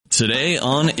Today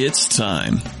on It's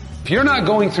Time. If you're not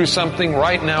going through something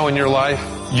right now in your life,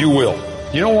 you will.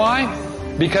 You know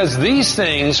why? Because these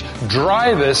things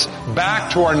drive us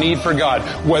back to our need for God.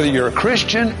 Whether you're a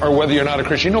Christian or whether you're not a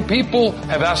Christian. You know, people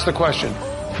have asked the question,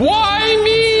 why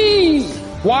me?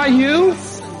 Why you?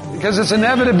 Because it's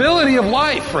inevitability of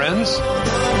life, friends.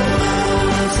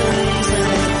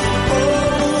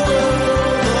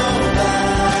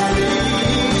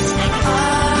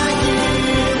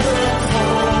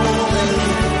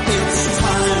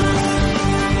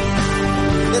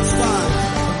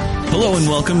 Hello and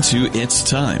welcome to It's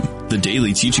Time, the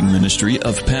daily teaching ministry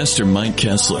of Pastor Mike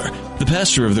Kessler, the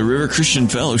pastor of the River Christian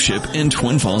Fellowship in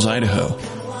Twin Falls, Idaho.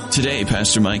 Today,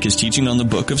 Pastor Mike is teaching on the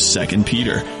book of 2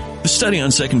 Peter. The study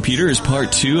on 2 Peter is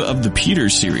part 2 of the Peter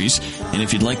series, and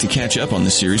if you'd like to catch up on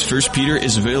the series, 1 Peter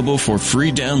is available for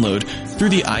free download through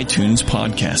the iTunes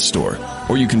podcast store,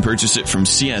 or you can purchase it from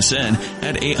CSN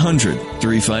at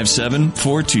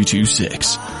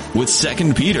 800-357-4226. With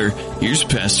 2 Peter, here's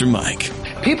Pastor Mike.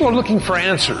 People are looking for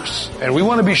answers, and we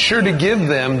want to be sure to give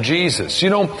them Jesus.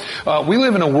 You know, we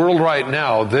live in a world right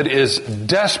now that is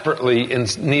desperately in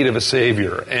need of a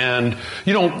Savior. And,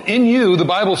 you know, in you, the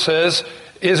Bible says,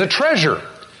 is a treasure.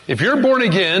 If you're born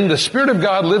again, the Spirit of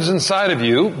God lives inside of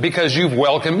you because you've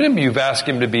welcomed Him, you've asked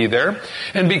Him to be there.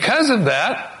 And because of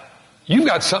that, you've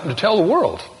got something to tell the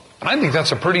world. And I think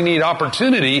that's a pretty neat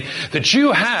opportunity that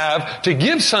you have to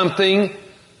give something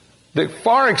that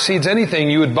far exceeds anything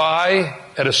you would buy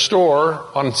at a store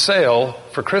on sale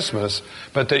for Christmas,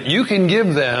 but that you can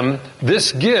give them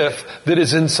this gift that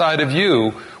is inside of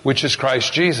you, which is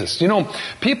Christ Jesus. You know,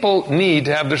 people need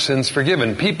to have their sins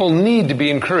forgiven. People need to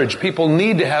be encouraged. People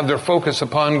need to have their focus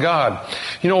upon God.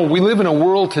 You know, we live in a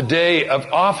world today of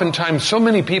oftentimes so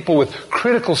many people with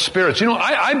critical spirits. You know,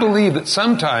 I believe that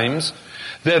sometimes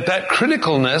that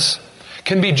criticalness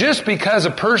can be just because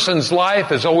a person's life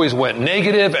has always went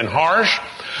negative and harsh.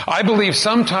 I believe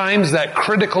sometimes that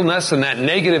criticalness and that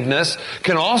negativeness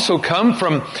can also come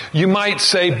from, you might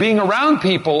say, being around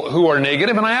people who are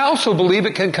negative, and I also believe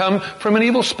it can come from an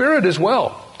evil spirit as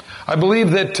well. I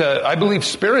believe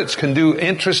spirits can do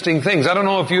interesting things. I don't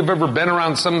know if you've ever been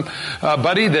around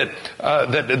somebody that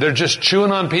they're just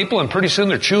chewing on people, and pretty soon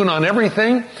they're chewing on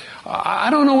everything. I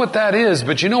don't know what that is,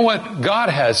 but you know what? God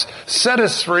has set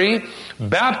us free,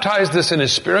 baptized us in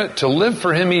His Spirit to live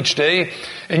for Him each day.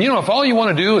 And you know, if all you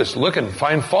want to do is look and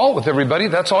find fault with everybody,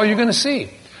 that's all you're going to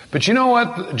see. But you know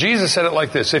what? Jesus said it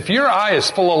like this. If your eye is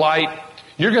full of light,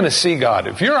 you're going to see God.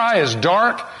 If your eye is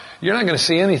dark, you're not going to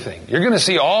see anything. You're going to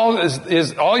see all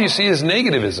you see is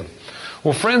negativism.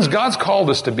 Well, friends, God's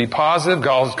called us to be positive.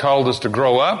 God's called us to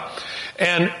grow up.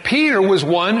 And Peter was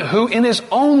one who in his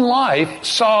own life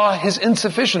saw his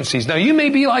insufficiencies. Now, you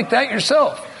may be like that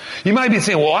yourself. You might be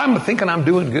saying, well, I'm thinking I'm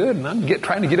doing good and I'm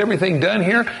trying to get everything done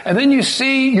here. And then you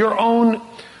see your own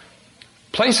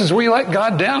places where you let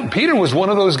God down. Peter was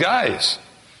one of those guys.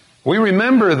 We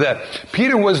remember that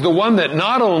Peter was the one that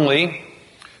not only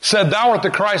said, "Thou art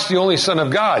the Christ, the only Son of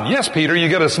God." Yes, Peter, you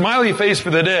got a smiley face for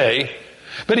the day.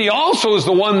 But he also is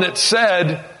the one that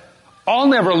said, "I'll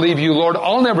never leave you, Lord.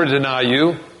 I'll never deny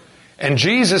you." And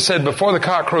Jesus said, "Before the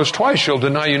cock crows twice, you'll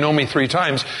deny you know me 3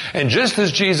 times. And just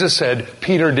as Jesus said,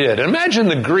 Peter did. And imagine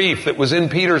the grief that was in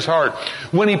Peter's heart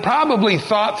when he probably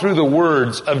thought through the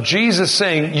words of Jesus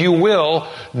saying, "You will,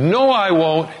 no I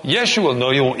won't, yes you will,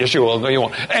 no you won't, yes you will, no you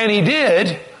won't." And he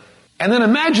did. And then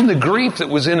imagine the grief that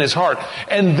was in his heart.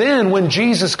 And then when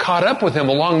Jesus caught up with him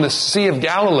along the Sea of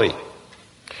Galilee,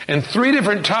 and 3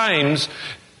 different times,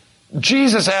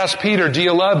 Jesus asked Peter, "Do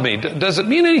you love me?" Does it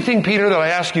mean anything, Peter, that I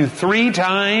ask you 3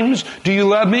 times, "Do you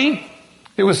love me?"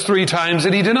 It was 3 times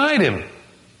that he denied him.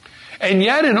 And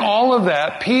yet in all of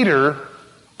that, Peter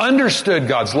understood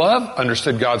God's love,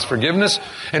 understood God's forgiveness,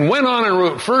 and went on and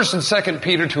wrote 1 and 2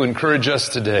 Peter to encourage us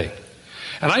today.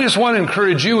 And I just want to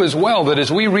encourage you as well that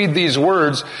as we read these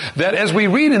words, that as we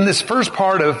read in this first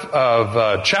part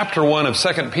of chapter 1 of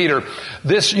 2 Peter,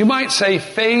 this, you might say,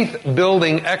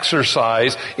 faith-building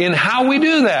exercise in how we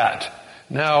do that.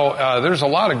 Now, there's a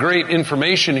lot of great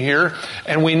information here,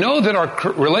 and we know that our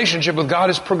relationship with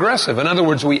God is progressive. In other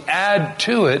words, we add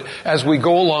to it as we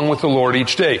go along with the Lord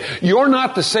each day. You're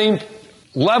not the same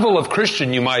level of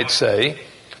Christian, you might say,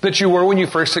 that you were when you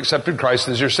first accepted Christ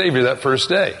as your Savior that first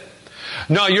day.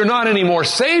 Now, you're not any more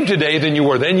saved today than you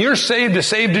were then. You're saved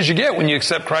as you get when you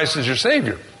accept Christ as your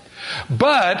Savior.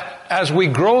 But as we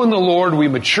grow in the Lord, we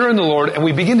mature in the Lord, and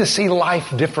we begin to see life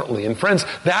differently. And friends,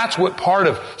 that's what part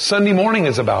of Sunday morning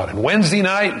is about. And Wednesday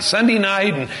night and Sunday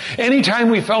night and anytime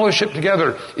we fellowship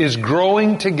together is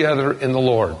growing together in the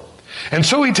Lord. And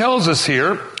so he tells us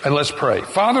here, and let's pray.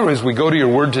 Father, as we go to your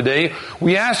word today,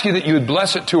 we ask you that you would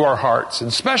bless it to our hearts, and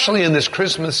especially in this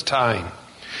Christmas time,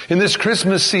 in this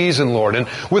Christmas season, Lord, and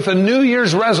with the New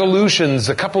Year's resolutions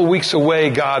a couple weeks away,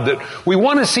 God, that we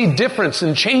want to see difference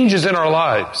and changes in our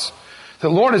lives. That,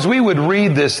 Lord, as we would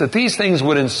read this, that these things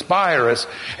would inspire us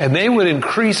and they would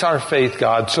increase our faith,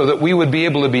 God, so that we would be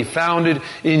able to be founded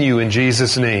in you. In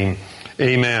Jesus' name,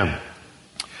 amen.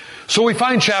 So we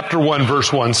find chapter 1,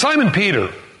 verse 1. Simon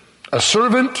Peter, a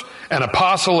servant and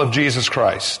apostle of Jesus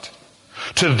Christ,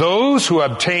 to those who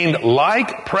obtained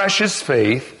like precious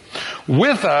faith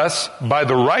with us by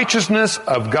the righteousness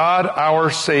of God our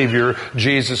Savior,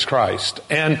 Jesus Christ.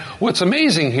 And what's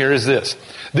amazing here is this.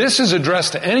 This is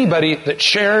addressed to anybody that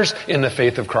shares in the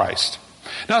faith of Christ.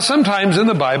 Now, sometimes in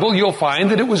the Bible, you'll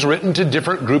find that it was written to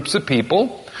different groups of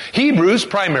people. Hebrews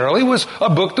primarily was a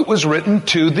book that was written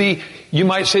to you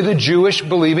might say, the Jewish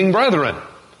believing brethren,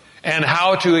 and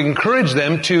how to encourage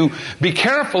them to be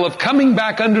careful of coming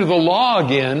back under the law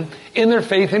again in their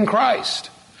faith in Christ.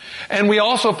 And we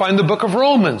also find the book of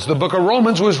Romans. The book of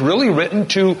Romans was really written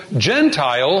to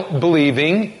Gentile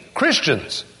believing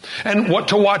Christians. And what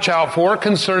to watch out for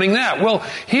concerning that. Well,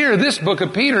 here, this book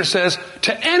of Peter says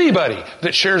to anybody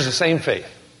that shares the same faith.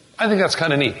 I think that's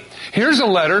kind of neat. Here's a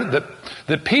letter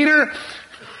that Peter,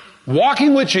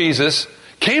 walking with Jesus,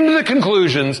 came to the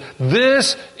conclusions,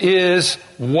 this is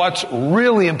what's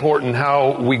really important,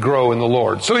 how we grow in the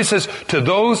Lord. So he says, to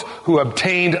those who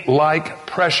obtained like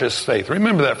precious faith.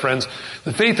 Remember that, friends.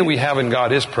 The faith that we have in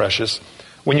God is precious.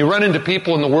 When you run into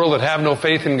people in the world that have no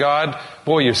faith in God,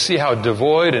 boy, you see how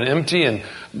devoid and empty and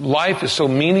life is so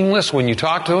meaningless when you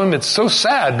talk to them. It's so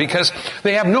sad because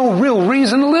they have no real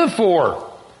reason to live for.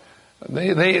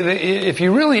 If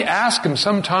you really ask them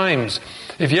sometimes,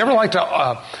 if you ever like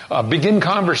to begin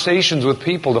conversations with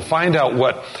people to find out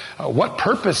what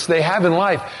purpose they have in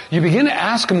life, you begin to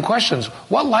ask them questions.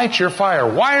 What lights your fire?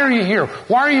 Why are you here?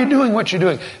 Why are you doing what you're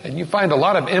doing? And you find a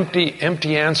lot of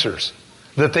empty answers.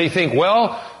 That they think,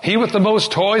 well, he with the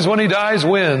most toys when he dies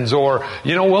wins, or,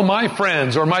 well, my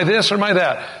friends, or my this or my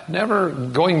that. Never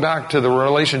going back to the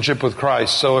relationship with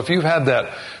Christ. So if you've had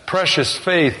that precious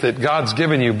faith that God's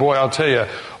given you, boy, I'll tell you,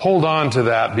 hold on to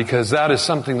that, because that is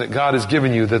something that God has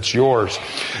given you that's yours.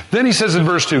 Then he says in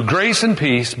verse 2, grace and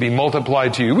peace be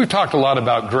multiplied to you. We've talked a lot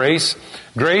about grace.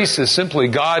 Grace is simply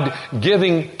God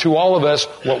giving to all of us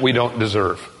what we don't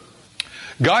deserve.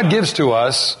 God gives to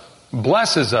us,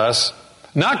 blesses us,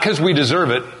 not because we deserve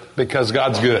it, because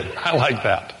God's good. I like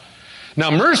that.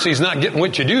 Now, mercy's not getting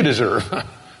what you do deserve.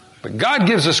 But God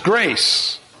gives us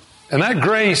grace. And that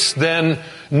grace, then,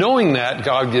 knowing that,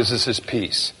 God gives us His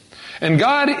peace. And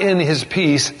God, in His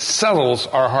peace, settles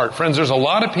our heart. Friends, there's a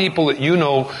lot of people that you're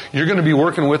going to be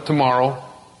working with tomorrow.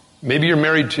 Maybe you're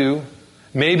married to.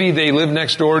 Maybe they live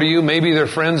next door to you. Maybe they're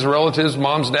friends, relatives,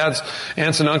 moms, dads,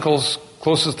 aunts and uncles,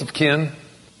 closest of kin.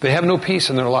 They have no peace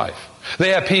in their life. They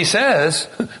have peace as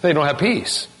they don't have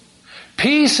peace.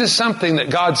 Peace is something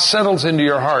that God settles into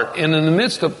your heart and in the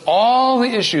midst of all the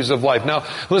issues of life. Now,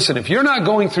 listen, if you're not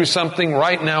going through something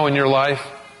right now in your life,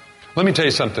 let me tell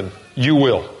you something. You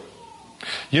will.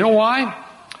 You know why?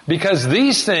 Because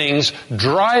these things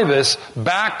drive us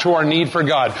back to our need for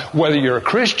God. Whether you're a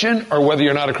Christian or whether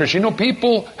you're not a Christian.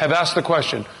 People have asked the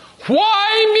question,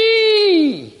 why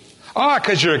me?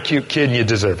 Because you're a cute kid and you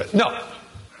deserve it. No.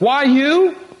 Why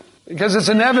you? Because it's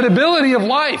an inevitability of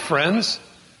life, friends.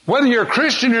 Whether you're a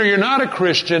Christian or you're not a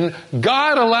Christian,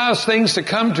 God allows things to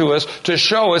come to us to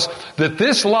show us that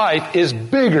this life is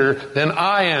bigger than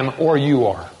I am or you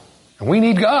are. And we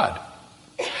need God.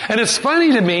 And it's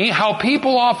funny to me how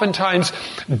people oftentimes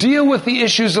deal with the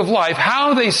issues of life,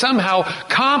 how they somehow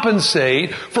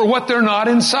compensate for what they're not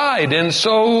inside. And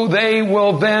so they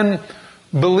will then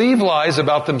believe lies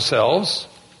about themselves,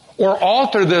 or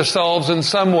alter themselves in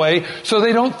some way so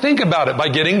they don't think about it by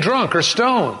getting drunk or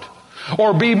stoned.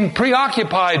 Or being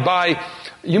preoccupied by,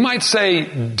 you might say,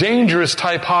 dangerous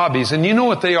type hobbies. And you know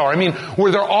what they are.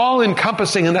 Where they're all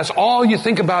encompassing and that's all you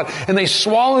think about and they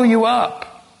swallow you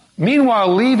up.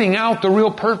 Meanwhile, leaving out the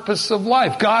real purpose of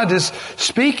life. God is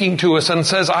speaking to us and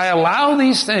says, I allow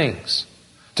these things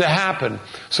to happen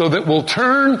so that we'll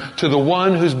turn to the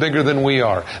one who's bigger than we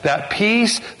are. That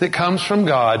peace that comes from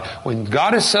God, when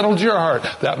God has settled your heart,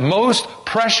 that most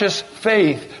precious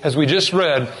faith, as we just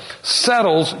read,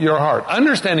 settles your heart.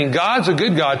 Understanding God's a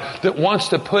good God that wants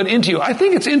to put into you. I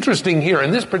think it's interesting here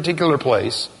in this particular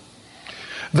place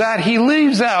that He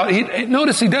leaves out,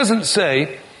 notice He doesn't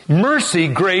say, mercy,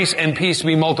 grace, and peace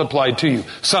be multiplied to you.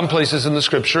 Some places in the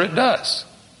Scripture it does.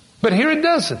 But here it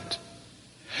doesn't.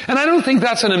 And I don't think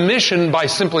that's an omission by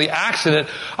simply accident.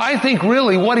 I think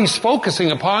really what he's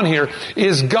focusing upon here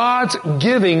is God's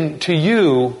giving to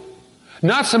you,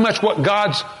 not so much what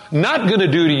God's not going to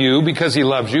do to you because he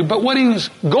loves you, but what he's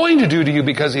going to do to you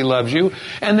because he loves you,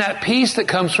 and that peace that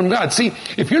comes from God. See,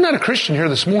 if you're not a Christian here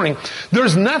this morning,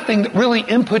 there's nothing that really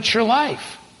inputs your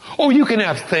life. Oh, you can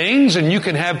have things and you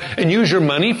can have and use your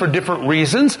money for different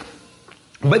reasons,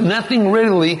 but nothing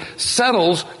really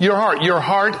settles your heart. Your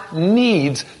heart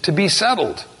needs to be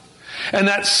settled. And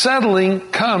that settling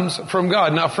comes from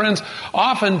God. Now, friends,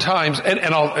 oftentimes,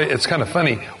 it's kind of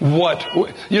funny,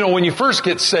 when you first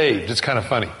get saved, it's kind of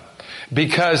funny.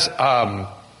 Because,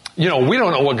 we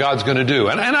don't know what God's going to do.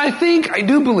 And I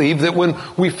do believe that when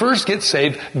we first get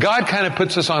saved, God kind of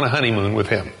puts us on a honeymoon with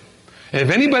Him. And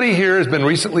if anybody here has been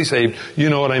recently saved, you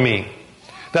know what I mean.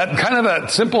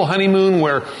 That simple honeymoon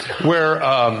where we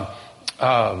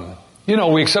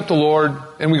accept the Lord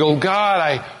and we go,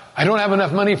 God, I don't have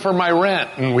enough money for my rent.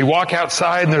 And we walk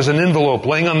outside and there's an envelope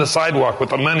laying on the sidewalk with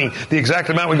the money, the exact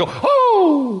amount. We go,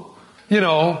 oh,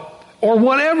 or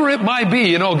whatever it might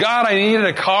be. God, I needed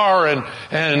a car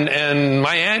and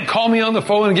my aunt called me on the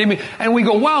phone and gave me, and we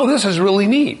go, wow, this is really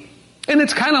neat. And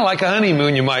it's kind of like a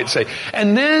honeymoon, you might say.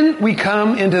 And then we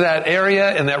come into that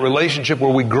area and that relationship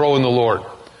where we grow in the Lord.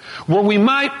 Where we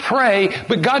might pray,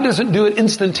 but God doesn't do it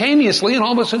instantaneously, and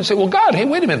all of a sudden say, well, God, hey,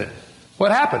 wait a minute.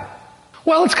 What happened?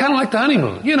 Well, it's kind of like the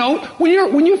honeymoon.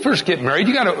 When you first get married,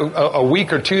 you got a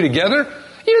week or two together.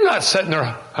 You're not sitting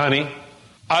there, honey,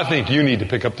 I think you need to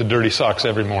pick up the dirty socks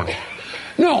every morning.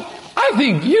 No, I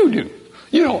think you do.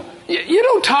 You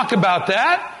don't talk about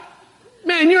that.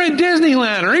 Man, you're at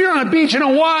Disneyland, or you're on a beach in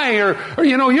Hawaii, or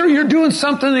you're doing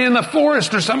something in the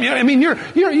forest or something. I mean,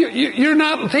 you're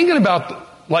not thinking about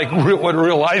what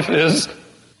real life is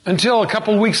until a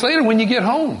couple of weeks later when you get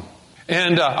home.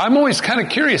 And I'm always kind of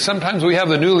curious. Sometimes we have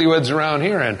the newlyweds around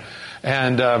here,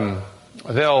 and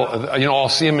I'll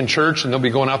see them in church, and they'll be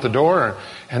going out the door,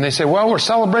 and they say, well, we're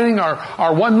celebrating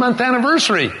our 1 month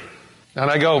anniversary.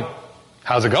 And I go,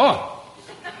 how's it going?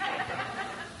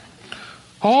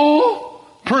 Oh,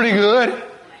 pretty good.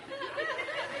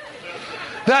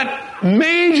 That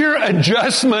major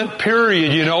adjustment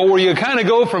period, where you kind of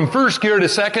go from first gear to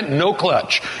second, no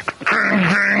clutch.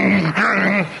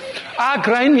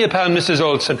 Grind me a pound, Mrs.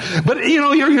 Olson. But,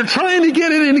 you're trying to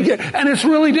get it in again, and it's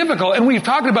really difficult. And we've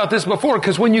talked about this before,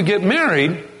 because when you get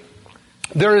married,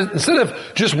 instead of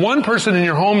just one person in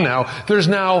your home now, there's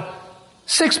now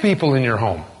 6 people in your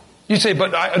home. You say,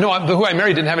 but who I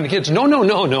married didn't have any kids.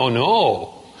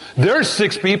 No. There's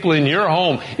 6 people in your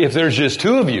home if there's just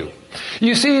 2 of you.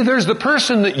 You see, there's the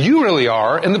person that you really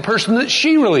are and the person that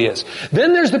she really is.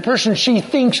 Then there's the person she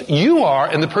thinks you are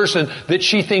and the person that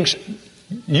she thinks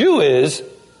you is.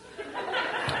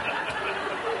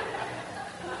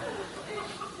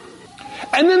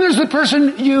 And then there's the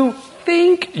person you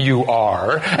think you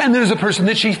are, and there's the person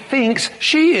that she thinks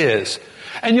she is.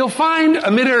 And you'll find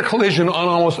a mid-air collision on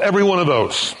almost every one of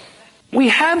those. We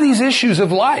have these issues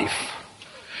of life.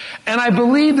 And I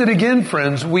believe that again,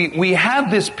 friends, we have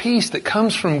this peace that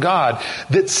comes from God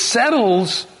that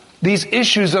settles these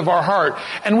issues of our heart.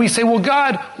 And we say, well,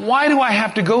 God, why do I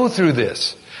have to go through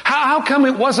this? How come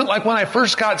it wasn't like when I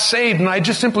first got saved and I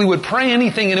just simply would pray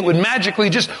anything and it would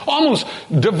magically just almost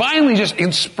divinely, just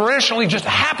inspirationally just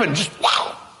happen? Just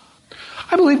wow.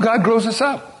 I believe God grows us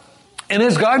up. And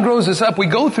as God grows us up, we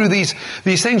go through these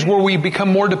things where we become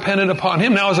more dependent upon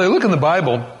Him. Now, as I look in the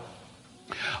Bible,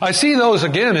 I see those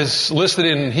again as listed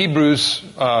in Hebrews,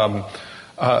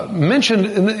 mentioned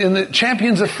in the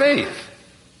champions of faith.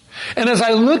 And as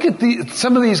I look at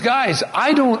some of these guys,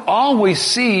 I don't always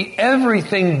see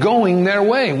everything going their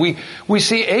way. We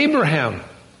see Abraham,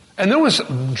 and there was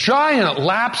giant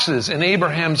lapses in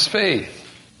Abraham's faith.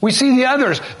 We see the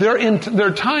others. There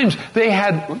are times they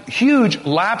had huge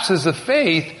lapses of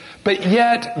faith, but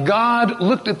yet God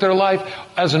looked at their life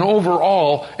as an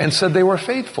overall and said they were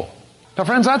faithful. Now,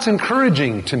 friends, that's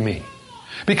encouraging to me.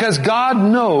 Because God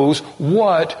knows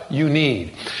what you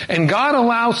need. And God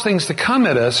allows things to come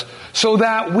at us so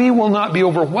that we will not be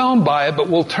overwhelmed by it, but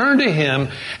we'll turn to Him.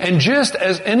 And just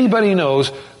as anybody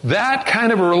knows, that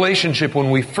kind of a relationship when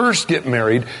we first get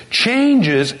married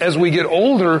changes as we get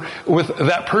older with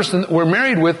that person that we're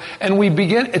married with, and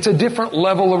it's a different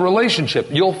level of relationship.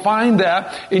 You'll find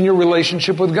that in your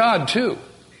relationship with God too.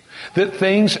 That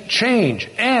things change.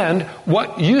 And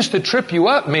what used to trip you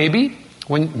up maybe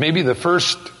the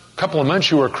first couple of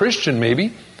months you were a Christian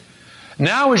maybe.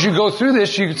 Now as you go through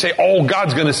this, you can say, oh,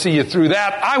 God's going to see you through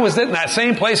that. I was in that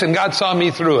same place and God saw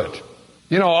me through it.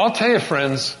 I'll tell you,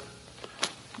 friends,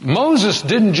 Moses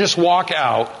didn't just walk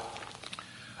out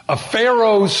of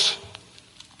Pharaoh's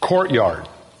courtyard,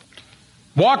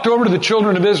 walked over to the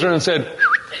children of Israel and said,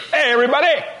 "Hey,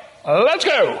 everybody, let's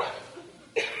go."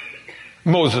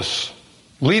 Moses,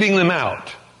 leading them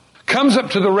out, comes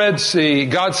up to the Red Sea.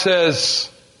 God says,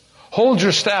 "Hold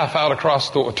your staff out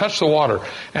touch the water."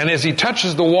 And as he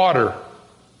touches the water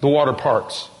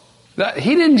parts.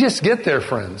 He didn't just get there,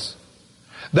 friends.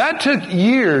 That took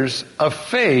years of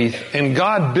faith and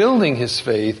God building his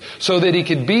faith so that he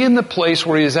could be in the place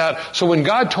where he is at. So when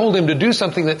God told him to do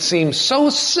something that seemed so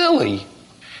silly,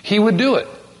 he would do it.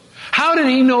 How did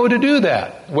he know to do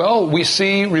that? Well,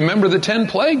 remember the 10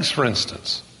 plagues, for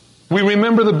instance. We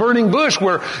remember the burning bush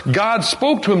where God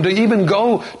spoke to him to even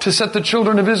go to set the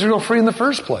children of Israel free in the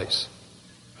first place.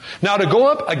 Now, to go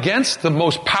up against one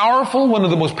of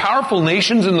the most powerful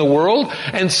nations in the world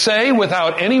and say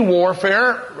without any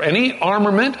warfare, any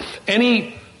armament,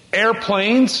 any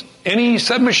airplanes, any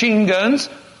submachine guns,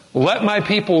 "Let my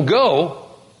people go,"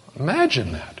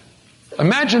 imagine that.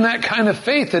 Imagine that kind of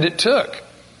faith that it took.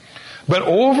 But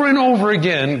over and over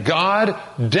again, God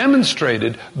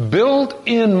demonstrated, built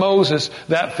in Moses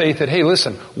that faith that, hey,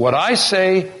 listen, what I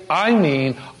say, I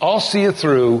mean, I'll see it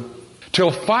through.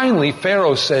 Till finally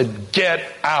Pharaoh said, "Get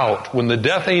out," when the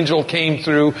death angel came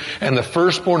through and the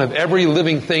firstborn of every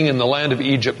living thing in the land of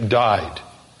Egypt died.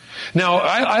 Now,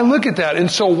 I look at that, and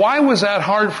so why was that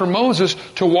hard for Moses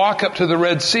to walk up to the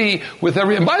Red Sea with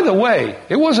and by the way,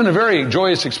 it wasn't a very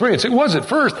joyous experience. It was at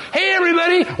first. "Hey,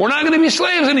 everybody, we're not going to be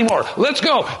slaves anymore. Let's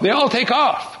go." They all take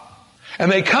off. And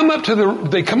they come up to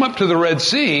the Red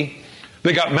Sea.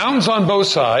 They got mountains on both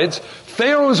sides.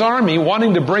 Pharaoh's army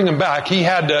wanting to bring them back. He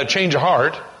had to change of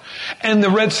heart. And the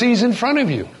Red Sea's in front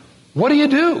of you. What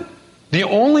do? The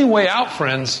only way out,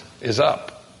 friends, is up.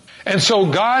 And so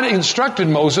God instructed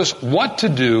Moses what to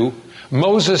do.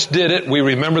 Moses did it. We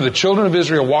remember the children of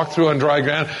Israel walked through on dry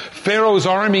ground. Pharaoh's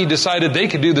army decided they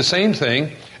could do the same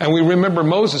thing. And we remember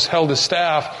Moses held his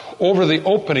staff over the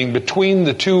opening between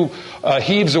the two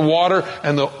heaves of water,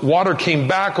 and the water came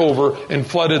back over and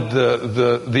flooded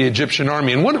the Egyptian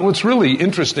army. And what's really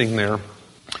interesting there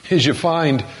is you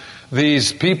find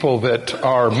these people that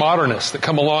are modernists that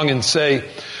come along and say,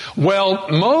 well,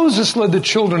 Moses led the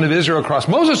children of Israel across.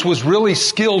 Moses was really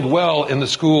skilled well in the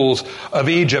schools of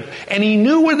Egypt, and he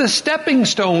knew where the stepping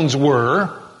stones were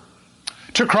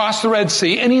to cross the Red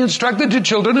Sea, and he instructed the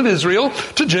children of Israel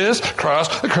to just cross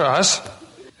across.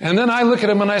 And then I look at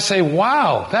him and I say,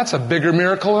 wow, that's a bigger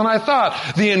miracle than I thought.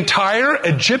 The entire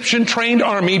Egyptian-trained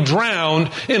army drowned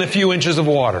in a few inches of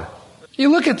water. You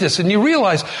look at this and you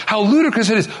realize how ludicrous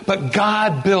it is. But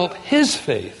God built his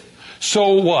faith.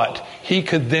 So what? He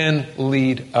could then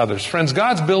lead others. Friends,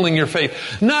 God's building your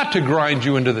faith not to grind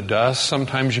you into the dust.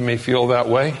 Sometimes you may feel that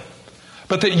way.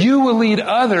 But that you will lead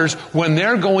others when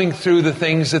they're going through the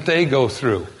things that they go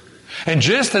through. And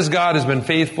just as God has been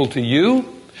faithful to you,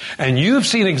 and you've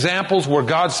seen examples where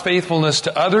God's faithfulness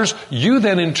to others, you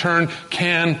then in turn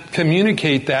can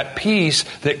communicate that peace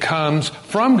that comes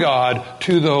from God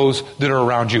to those that are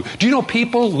around you. Do you know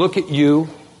people look at you?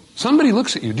 Somebody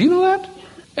looks at you. Do you know that?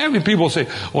 Every people say,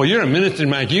 well, you're a minister,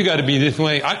 Mike. You got to be this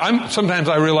way. Sometimes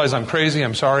I realize I'm crazy.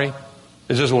 I'm sorry.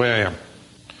 It's just the way I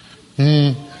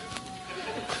am.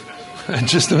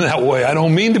 Just in that way. I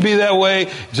don't mean to be that way.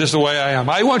 It's just the way I am.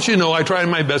 I want you to know I try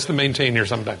my best to maintain here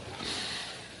sometimes.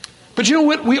 But you know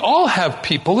what? We all have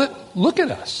people that look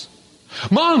at us.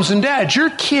 Moms and dads, your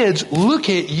kids look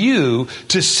at you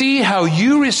to see how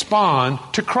you respond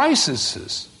to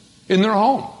crises in their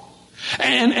home.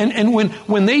 And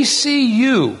when they see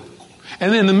you,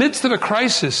 and in the midst of a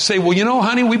crisis, say, well, you know,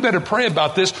 honey, we better pray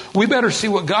about this. We better see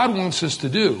what God wants us to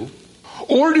do.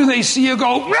 Or do they see you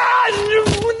go,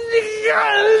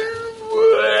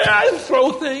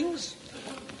 throw things?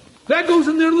 That goes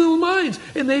in their little minds,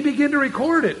 and they begin to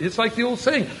record it. It's like the old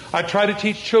saying, I try to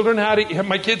teach children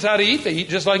my kids how to eat. They eat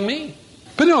just like me.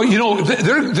 But no,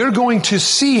 they're going to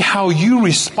see how you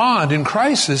respond in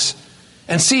crisis.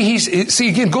 And see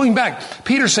again, going back,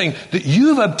 Peter's saying that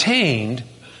you've obtained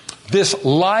this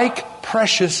like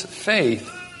precious faith.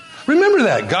 Remember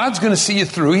that. God's going to see you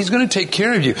through. He's going to take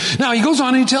care of you. Now, he goes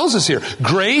on and he tells us here,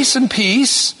 grace and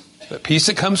peace, the peace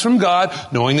that comes from God,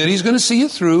 knowing that he's going to see you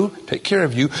through, take care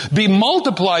of you, be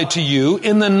multiplied to you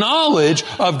in the knowledge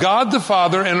of God the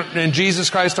Father and Jesus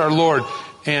Christ our Lord.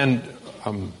 And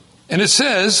it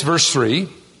says, verse 3,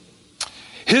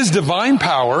 his divine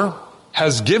power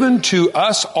has given to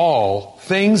us all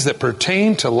things that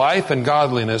pertain to life and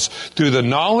godliness through the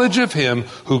knowledge of him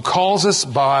who calls us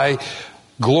by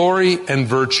glory and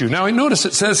virtue. Now notice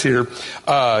it says here,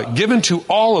 given to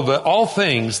all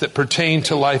things that pertain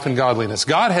to life and godliness.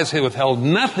 God has withheld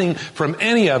nothing from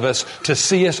any of us to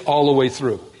see us all the way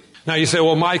through. Now you say,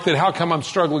 well, Mike, then how come I'm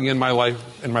struggling in my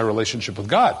life, in my relationship with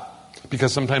God?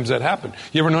 Because sometimes that happens.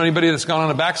 You ever know anybody that's gone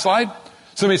on a backslide?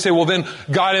 Somebody say, well, then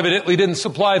God evidently didn't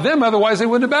supply them, otherwise they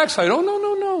wouldn't have backslid. Oh,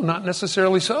 no, not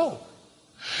necessarily so.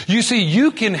 You see,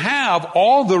 you can have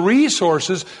all the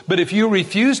resources, but if you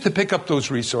refuse to pick up those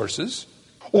resources,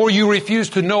 or you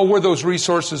refuse to know where those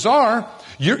resources are,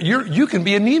 you can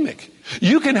be anemic.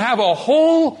 You can have a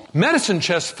whole medicine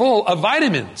chest full of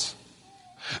vitamins,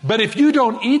 but if you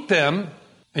don't eat them,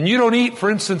 and you don't eat,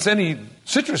 for instance, any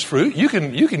citrus fruit, you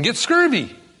can get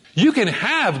scurvy. You can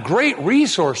have great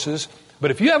resources,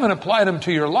 but if you haven't applied them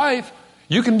to your life,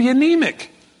 you can be anemic.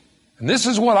 And this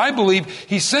is what I believe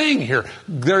he's saying here.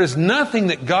 There is nothing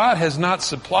that God has not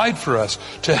supplied for us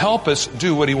to help us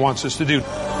do what he wants us to do.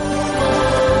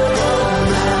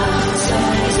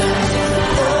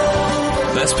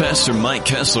 That's Pastor Mike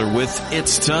Kessler with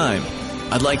It's Time.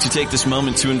 I'd like to take this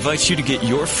moment to invite you to get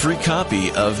your free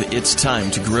copy of It's Time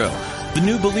to Grow, the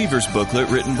New Believers booklet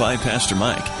written by Pastor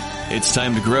Mike. It's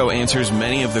Time to Grow answers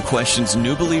many of the questions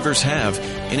new believers have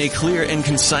in a clear and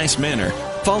concise manner,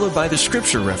 followed by the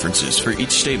scripture references for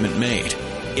each statement made.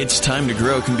 It's Time to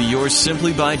Grow can be yours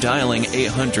simply by dialing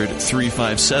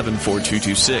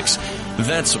 800-357-4226.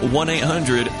 That's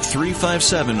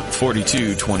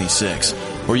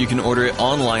 1-800-357-4226. Or you can order it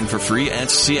online for free at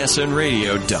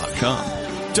csnradio.com.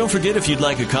 Don't forget, if you'd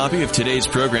like a copy of today's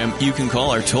program, you can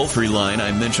call our toll-free line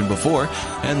I mentioned before,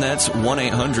 and that's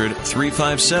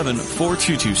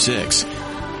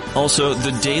 1-800-357-4226. Also,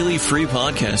 the daily free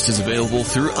podcast is available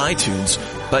through iTunes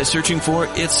by searching for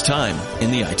It's Time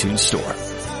in the iTunes Store.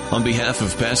 On behalf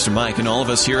of Pastor Mike and all of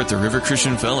us here at the River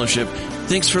Christian Fellowship,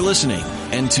 thanks for listening,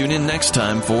 and tune in next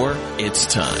time for It's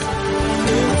Time.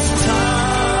 It's time.